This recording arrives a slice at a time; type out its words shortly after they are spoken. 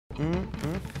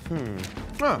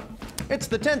Oh, it's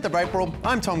the 10th of April.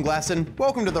 I'm Tom Glasson.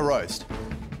 Welcome to The Roast.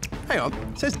 Hang on,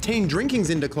 it says teen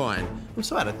drinking's in decline. I'm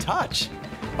so out of touch.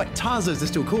 Like, Tarzos are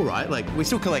still cool, right? Like, we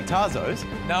still collect Tarzos.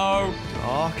 No.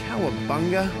 Oh,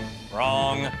 cowabunga.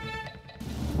 Wrong.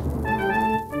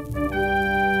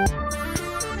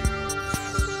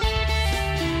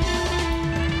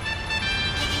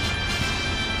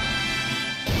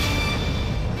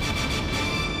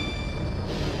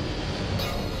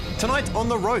 Tonight on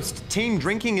The Roast, teen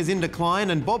drinking is in decline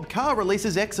and Bob Carr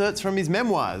releases excerpts from his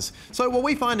memoirs. So while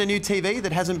we find a new TV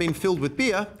that hasn't been filled with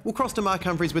beer, we'll cross to Mark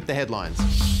Humphries with the headlines.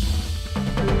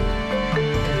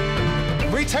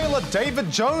 Retailer David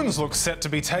Jones looks set to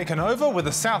be taken over, with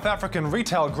a South African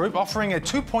retail group offering a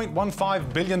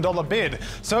 $2.15 billion bid.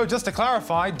 So just to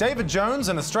clarify, David Jones,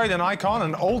 an Australian icon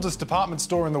and oldest department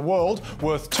store in the world,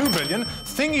 worth $2 billion,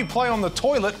 thing you play on the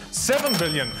toilet, $7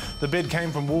 billion. The bid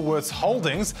came from Woolworths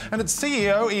Holdings, and its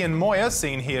CEO Ian Moyer,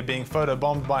 seen here being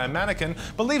photobombed by a mannequin,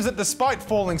 believes that despite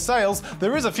falling sales,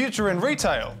 there is a future in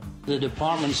retail. The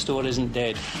department store isn't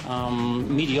dead.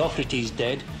 Mediocrity is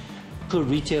dead. Poor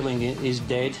retailing is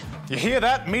dead. You hear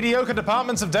that, mediocre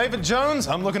departments of David Jones?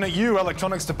 I'm looking at you,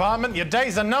 electronics department. Your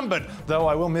days are numbered. Though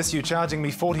I will miss you charging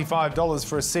me $45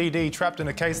 for a CD trapped in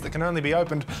a case that can only be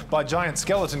opened by giant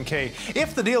skeleton key.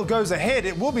 If the deal goes ahead,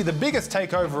 it will be the biggest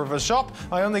takeover of a shop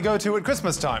I only go to at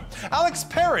Christmas time. Alex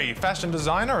Perry, fashion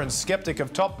designer and skeptic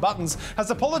of top buttons, has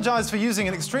apologised for using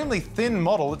an extremely thin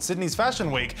model at Sydney's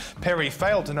Fashion Week. Perry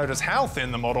failed to notice how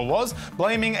thin the model was,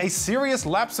 blaming a serious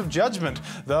lapse of judgment,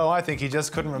 though I think he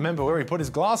just couldn't remember where he put his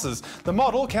glasses. The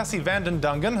model, Cassie Vanden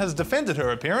Dungen, has defended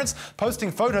her appearance,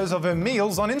 posting photos of her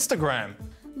meals on Instagram.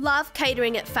 Love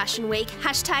catering at Fashion Week.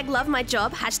 Hashtag love my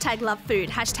job. Hashtag love food.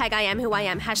 Hashtag I am who I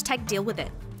am. Hashtag deal with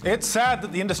it. It's sad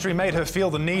that the industry made her feel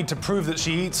the need to prove that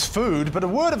she eats food, but a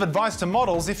word of advice to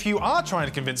models: if you are trying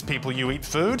to convince people you eat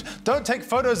food, don't take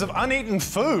photos of uneaten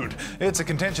food. It's a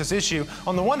contentious issue.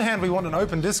 On the one hand, we want an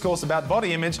open discourse about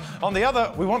body image. On the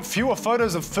other, we want fewer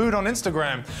photos of food on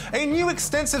Instagram. A new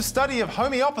extensive study of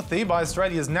homeopathy by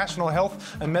Australia's National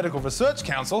Health and Medical Research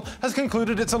Council has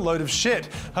concluded it's a load of shit.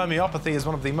 Homeopathy is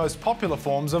one of the most popular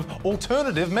forms of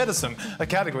alternative medicine, a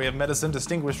category of medicine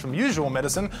distinguished from usual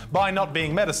medicine by not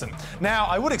being medicine. Now,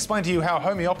 I would explain to you how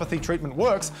homeopathy treatment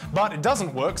works, but it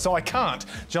doesn't work, so I can't.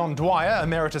 John Dwyer,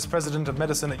 Emeritus President of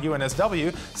Medicine at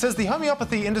UNSW, says the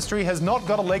homeopathy industry has not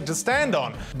got a leg to stand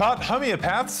on. But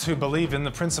homeopaths who believe in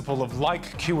the principle of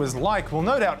like cures like will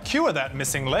no doubt cure that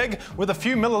missing leg with a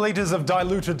few millilitres of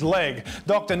diluted leg.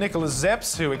 Dr. Nicholas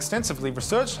Zepps, who extensively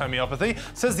researched homeopathy,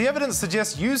 says the evidence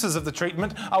suggests users of the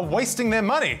treatment are wasting their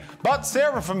money. But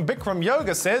Sarah from Bikram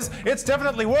Yoga says it's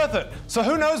definitely worth it. So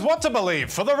who knows what to believe?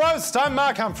 For The Roast, I'm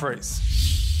Mark Humphries.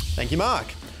 Thank you, Mark.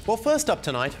 Well, first up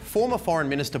tonight, former Foreign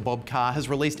Minister Bob Carr has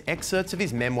released excerpts of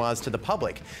his memoirs to the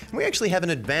public. And we actually have an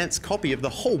advanced copy of the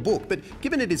whole book, but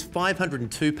given it is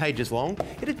 502 pages long,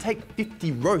 it'd take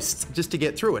 50 roasts just to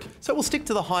get through it. So we'll stick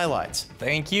to the highlights.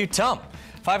 Thank you, Tom.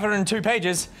 502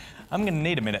 pages. I'm going to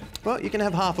need a minute. Well, you can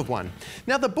have half of one.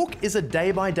 Now, the book is a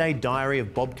day-by-day diary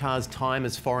of Bob Carr's time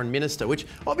as Foreign Minister, which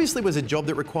obviously was a job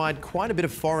that required quite a bit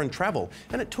of foreign travel,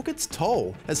 and it took its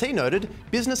toll. As he noted,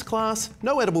 business class,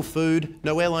 no edible food,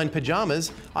 no airline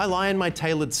pyjamas, I lie in my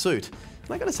tailored suit.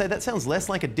 And I gotta say, that sounds less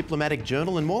like a diplomatic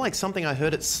journal and more like something I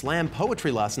heard at Slam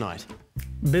Poetry last night.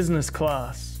 Business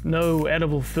class, no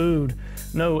edible food,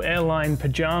 no airline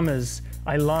pyjamas,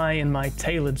 I lie in my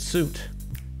tailored suit.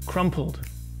 Crumpled,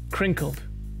 crinkled,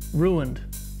 ruined.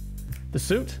 The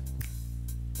suit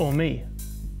or me?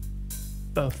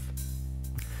 Both.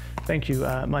 Thank you.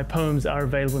 My poems are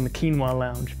available in the Quinoa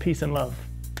Lounge. Peace and love.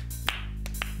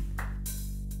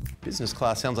 Business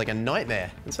class sounds like a nightmare,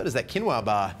 and so does that quinoa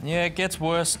bar. Yeah, it gets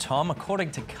worse, Tom.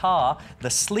 According to Carr, the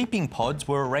sleeping pods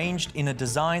were arranged in a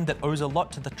design that owes a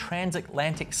lot to the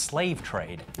transatlantic slave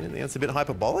trade. You think that's a bit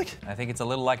hyperbolic? I think it's a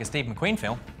little like a Steve McQueen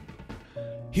film.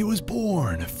 He was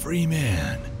born a free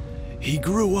man. He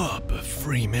grew up a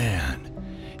free man.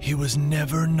 He was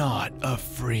never not a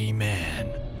free man.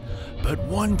 But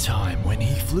one time when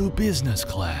he flew business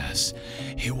class,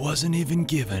 he wasn't even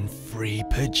given free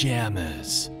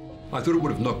pajamas. I thought it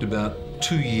would have knocked about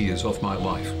 2 years off my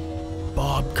life.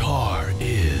 Bob Carr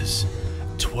is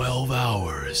 12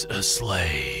 hours a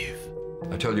slave.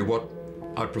 I tell you what,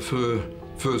 I prefer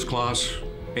first class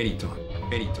anytime,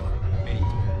 anytime, anytime,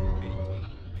 anytime.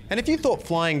 And if you thought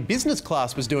flying business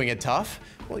class was doing it tough,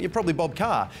 Well, you're probably Bob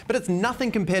Carr, but it's nothing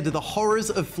compared to the horrors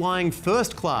of flying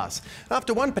first class.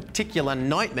 After one particular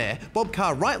nightmare, Bob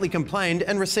Carr rightly complained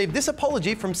and received this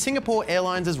apology from Singapore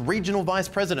Airlines' regional vice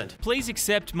president. Please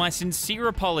accept my sincere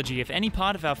apology if any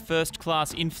part of our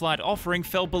first-class in-flight offering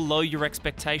fell below your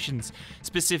expectations.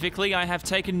 Specifically, I have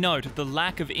taken note of the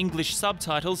lack of English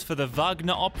subtitles for the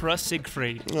Wagner opera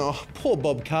Siegfried. Oh, poor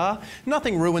Bob Carr.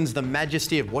 Nothing ruins the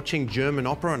majesty of watching German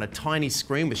opera on a tiny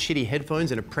screen with shitty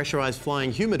headphones and a pressurised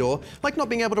flying humidor, like not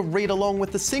being able to read along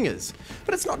with the singers.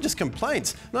 But it's not just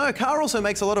complaints. No, Carr also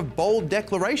makes a lot of bold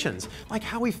declarations, like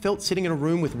how he felt sitting in a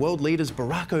room with world leaders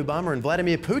Barack Obama and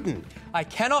Vladimir Putin. I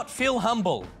cannot feel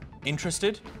humble.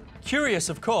 Interested? Curious,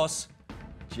 of course.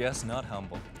 Just not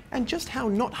humble. And just how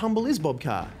not humble is Bob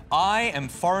Carr? I am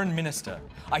foreign minister.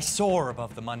 I soar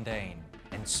above the mundane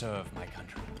and serve my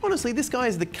country. Honestly, this guy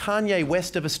is the Kanye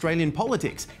West of Australian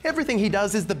politics. Everything he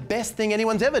does is the best thing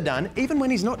anyone's ever done, even when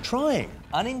he's not trying.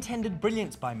 Unintended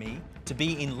brilliance by me to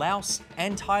be in Laos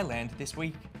and Thailand this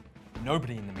week.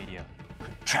 Nobody in the media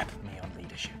could trap me on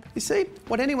leadership. You see,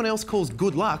 what anyone else calls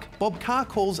good luck, Bob Carr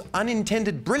calls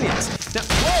unintended brilliance. Now,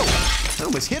 whoa! That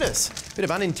almost hit us. Bit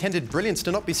of unintended brilliance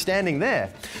to not be standing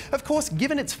there. Of course,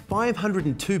 given it's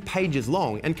 502 pages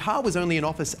long and Carr was only in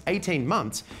office 18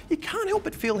 months, you can't help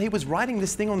but feel he was writing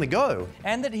this thing on the go.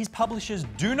 And that his publishers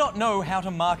do not know how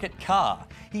to market Carr.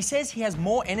 He says he has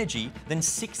more energy than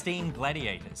 16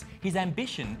 gladiators. His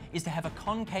ambition is to have a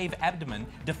concave abdomen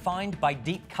defined by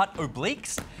deep-cut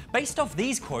obliques. Based off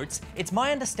these quotes, it's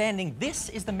my understanding this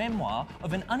is the memoir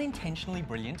of an unintentionally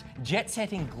brilliant,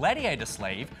 jet-setting gladiator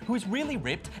slave who is really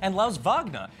ripped and loves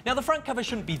Wagner. Now, the front cover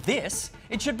shouldn't be this,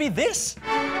 it should be this.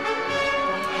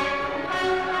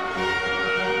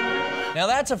 Now,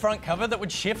 that's a front cover that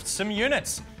would shift some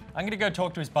units. I'm going to go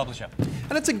talk to his publisher.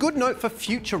 And it's a good note for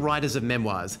future writers of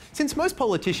memoirs. Since most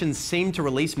politicians seem to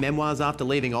release memoirs after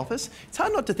leaving office, it's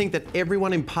hard not to think that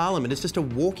everyone in Parliament is just a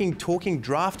walking, talking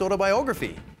draft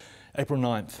autobiography. April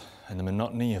 9th, and the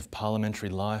monotony of parliamentary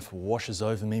life washes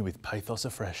over me with pathos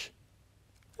afresh.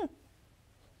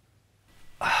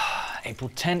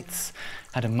 April 10th,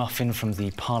 had a muffin from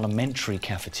the parliamentary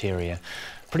cafeteria.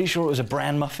 Pretty sure it was a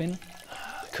bran muffin.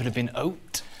 Could have been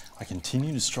oat. I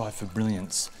continue to strive for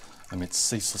brilliance amidst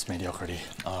ceaseless mediocrity.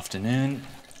 Afternoon.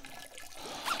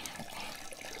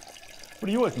 What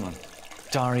are you working on?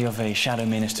 Diary of a Shadow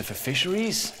Minister for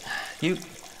Fisheries. You?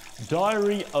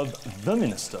 Diary of the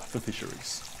Minister for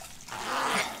Fisheries.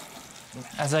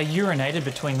 As I urinated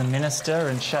between the Minister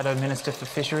and Shadow Minister for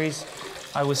Fisheries,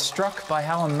 I was struck by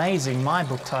how amazing my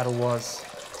book title was.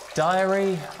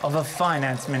 Diary of a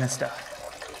Finance Minister.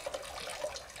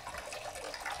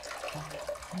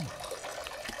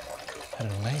 Had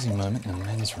an amazing moment in the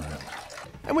men's room.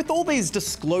 And with all these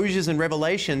disclosures and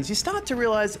revelations, you start to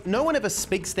realise no one ever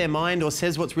speaks their mind or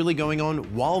says what's really going on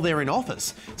while they're in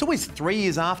office. It's always 3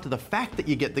 years after the fact that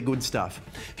you get the good stuff.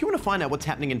 If you want to find out what's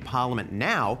happening in Parliament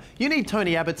now, you need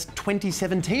Tony Abbott's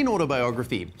 2017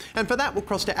 autobiography. And for that, we'll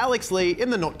cross to Alex Lee in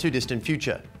the not-too-distant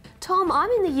future. Tom, I'm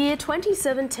in the year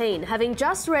 2017, having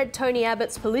just read Tony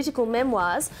Abbott's political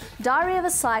memoirs, Diary of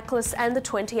a Cyclist and the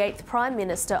 28th Prime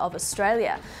Minister of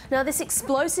Australia. Now, this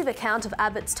explosive account of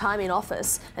Abbott's time in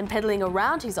office and peddling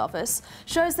around his office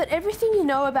shows that everything you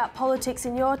know about politics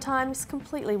in your time is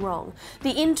completely wrong.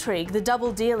 The intrigue, the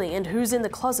double-dealing and who's in the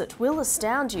closet will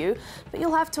astound you, but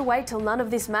you'll have to wait till none of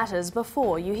this matters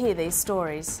before you hear these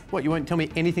stories. What, you won't tell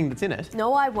me anything that's in it?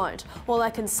 No, I won't. All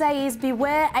I can say is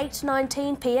beware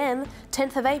 8:19 p.m.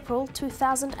 10th of April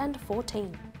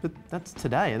 2014. But that's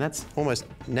today, and that's almost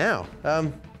now.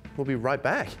 We'll be right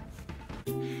back.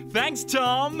 Thanks,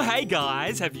 Tom. Hey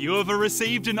guys, have you ever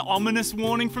received an ominous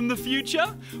warning from the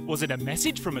future? Was it a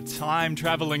message from a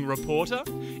time-travelling reporter?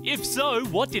 If so,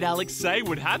 what did Alex say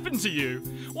would happen to you?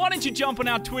 Why don't you jump on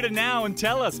our Twitter now and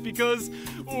tell us, because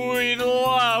we'd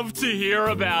love to hear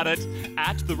about it.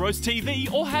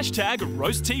 @TheRoastTV or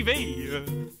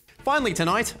 #RoastTV. Finally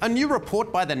tonight, a new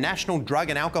report by the National Drug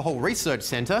and Alcohol Research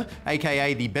Centre,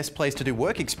 aka the best place to do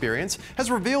work experience, has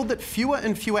revealed that fewer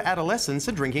and fewer adolescents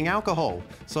are drinking alcohol.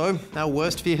 So, our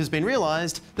worst fear has been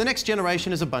realised. The next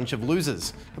generation is a bunch of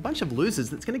losers. A bunch of losers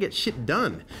that's going to get shit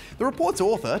done. The report's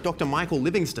author, Dr. Michael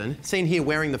Livingston, seen here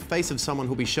wearing the face of someone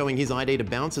who'll be showing his ID to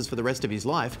bouncers for the rest of his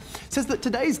life, says that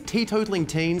today's teetotaling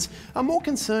teens are more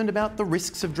concerned about the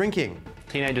risks of drinking.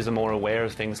 Teenagers are more aware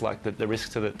of things like the risks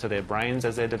to their brains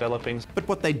as they're developing. But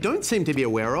what they don't seem to be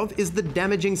aware of is the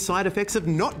damaging side effects of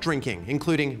not drinking,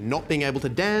 including not being able to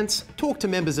dance, talk to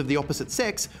members of the opposite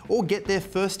sex, or get their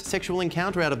first sexual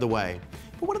encounter out of the way.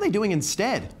 But what are they doing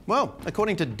instead? Well,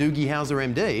 according to Doogie Howser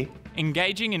MD,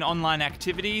 Engaging in online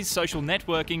activities, social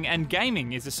networking, and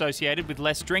gaming is associated with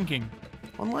less drinking.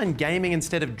 Online gaming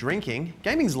instead of drinking?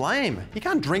 Gaming's lame. You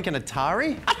can't drink an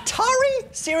Atari.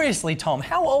 Atari? Seriously, Tom,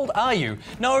 how old are you?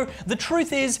 No, the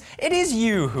truth is, it is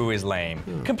you who is lame.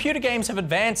 Computer games have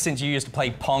advanced since you used to play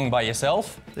Pong by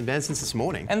yourself. Advanced since this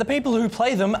morning. And the people who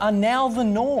play them are now the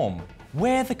norm.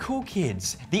 We're the cool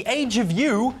kids. The age of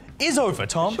you is over,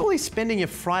 Tom. Surely spending your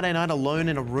Friday night alone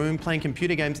in a room playing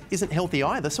computer games isn't healthy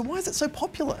either, so why is it so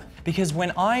popular? Because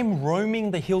when I'm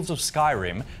roaming the hills of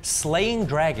Skyrim, slaying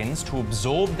dragons to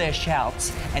absorb their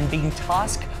shouts, and being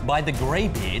tasked by the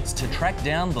Greybeards to track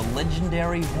down the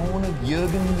legendary horn of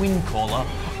Jurgen Windcaller,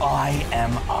 I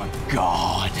am a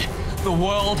god. The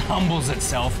world humbles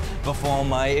itself before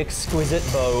my exquisite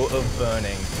bow of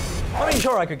burning. I mean,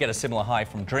 sure, I could get a similar high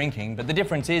from drinking, but the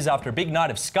difference is, after a big night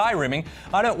of Skyrimming,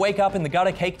 I don't wake up in the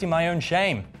gutter caked in my own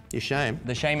shame. Your shame?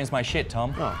 The shame is my shit,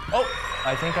 Tom. Oh,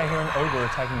 I think I hear an ogre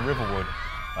attacking Riverwood.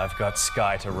 I've got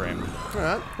Sky to rim. All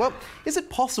right. Well, is it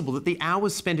possible that the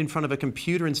hours spent in front of a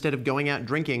computer instead of going out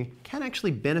drinking can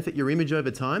actually benefit your image over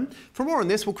time? For more on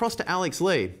this, we'll cross to Alex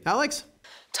Lee. Alex?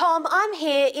 Tom, I'm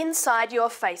here inside your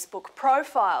Facebook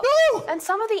profile. No! And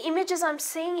some of the images I'm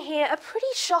seeing here are pretty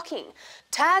shocking.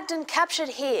 Tagged and captured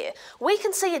here, we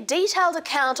can see a detailed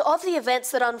account of the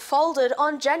events that unfolded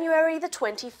on January the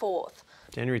 24th.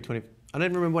 January 20th. I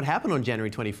don't remember what happened on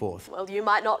January 24th. Well, you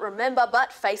might not remember,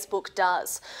 but Facebook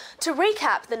does. To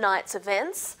recap the night's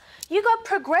events, you got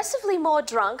progressively more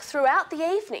drunk throughout the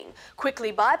evening,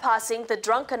 quickly bypassing the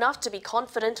drunk enough to be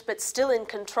confident but still in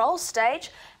control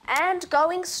stage, and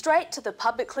going straight to the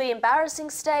publicly embarrassing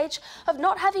stage of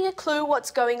not having a clue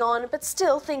what's going on but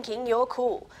still thinking you're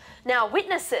cool. Now,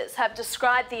 witnesses have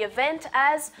described the event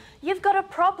as, "You've got a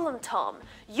problem, Tom,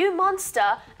 you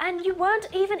monster, and you weren't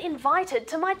even invited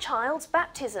to my child's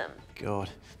baptism."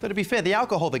 God. Though to be fair, the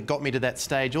alcohol that got me to that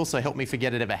stage also helped me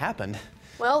forget it ever happened.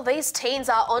 Well, these teens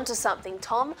are onto something,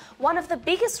 Tom. One of the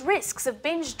biggest risks of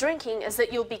binge drinking is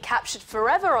that you'll be captured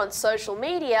forever on social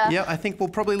media. Yeah, I think we'll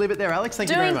probably leave it there, Alex. Thank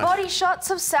you very much. Doing body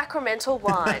shots of sacramental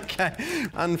wine. Okay,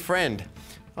 unfriend.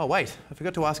 Oh, wait, I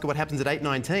forgot to ask her what happens at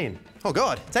 8:19. Oh,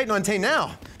 God, it's 8:19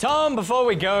 now. Tom, before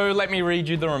we go, let me read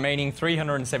you the remaining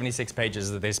 376 pages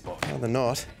of this book. No, they're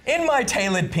not. In my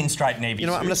tailored pinstripe navy You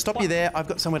know what, suit. I'm going to stop you there. I've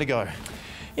got somewhere to go.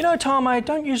 You know, Tom, I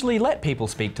don't usually let people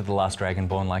speak to the last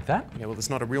Dragonborn like that. Yeah, well, it's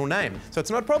not a real name, so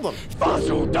it's not a problem.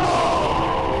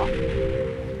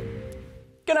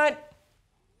 Good night.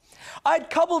 I'd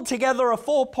cobbled together a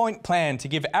 4-point plan to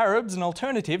give Arabs an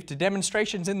alternative to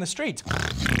demonstrations in the streets.